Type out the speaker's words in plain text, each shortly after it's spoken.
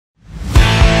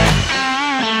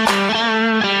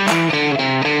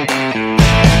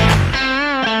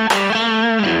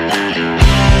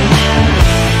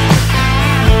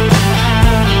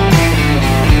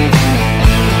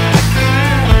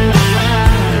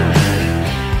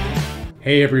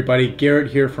Hey everybody,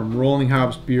 Garrett here from Rolling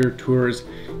Hops Beer Tours,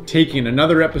 taking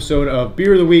another episode of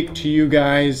Beer of the Week to you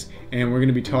guys, and we're going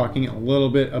to be talking a little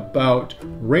bit about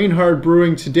Rainhard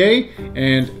Brewing today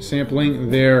and sampling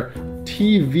their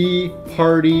TV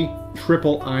Party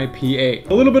Triple IPA.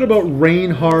 A little bit about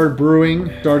Rainhard Brewing.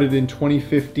 Started in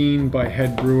 2015 by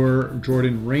head brewer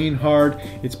Jordan Rainhard.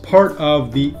 It's part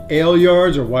of the Ale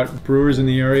Yards, or what brewers in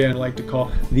the area like to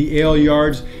call the Ale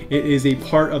Yards. It is a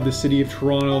part of the city of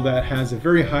Toronto that has a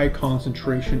very high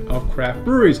concentration of craft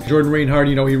breweries. Jordan Rainhard,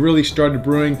 you know, he really started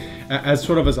brewing as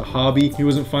sort of as a hobby. He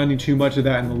wasn't finding too much of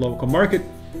that in the local market.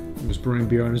 He was brewing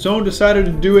beer on his own, decided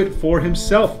to do it for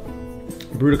himself.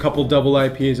 Brewed a couple double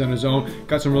IPAs on his own,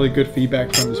 got some really good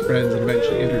feedback from his friends, and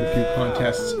eventually entered a few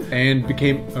contests and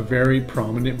became a very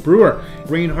prominent brewer.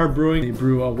 Rainhard Brewing, they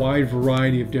brew a wide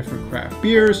variety of different craft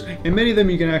beers, and many of them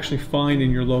you can actually find in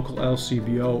your local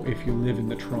LCBO if you live in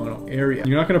the Toronto area.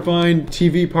 You're not going to find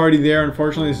TV Party there,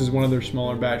 unfortunately. This is one of their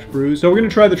smaller batch brews. So we're going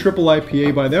to try the triple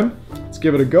IPA by them. Let's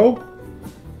give it a go.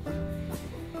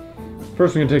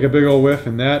 First we're going to take a big old whiff,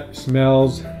 and that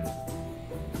smells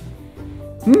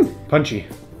punchy.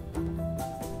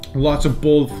 Lots of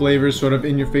bold flavors, sort of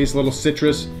in your face, a little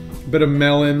citrus, a bit of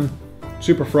melon,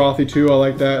 super frothy too. I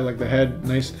like that. I like the head,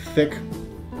 nice thick,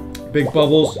 big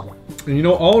bubbles. And you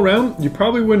know, all around, you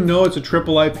probably wouldn't know it's a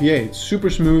triple IPA. It's super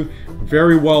smooth,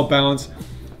 very well balanced.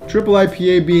 Triple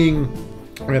IPA being,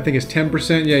 I think it's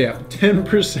 10%. Yeah,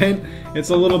 10%.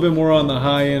 It's a little bit more on the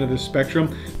high end of the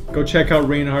spectrum. Go check out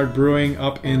Rainhard Brewing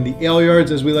up in the Ale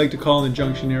Yards, as we like to call in the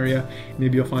Junction area.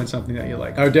 Maybe you'll find something that you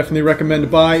like. I would definitely recommend to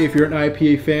buy, if you're an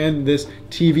IPA fan, this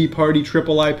TV Party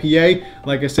Triple IPA.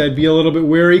 Like I said, be a little bit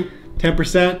wary.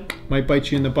 10% might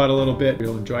bite you in the butt a little bit.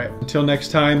 You'll enjoy it. Until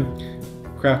next time,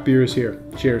 craft beer is here.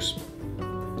 Cheers.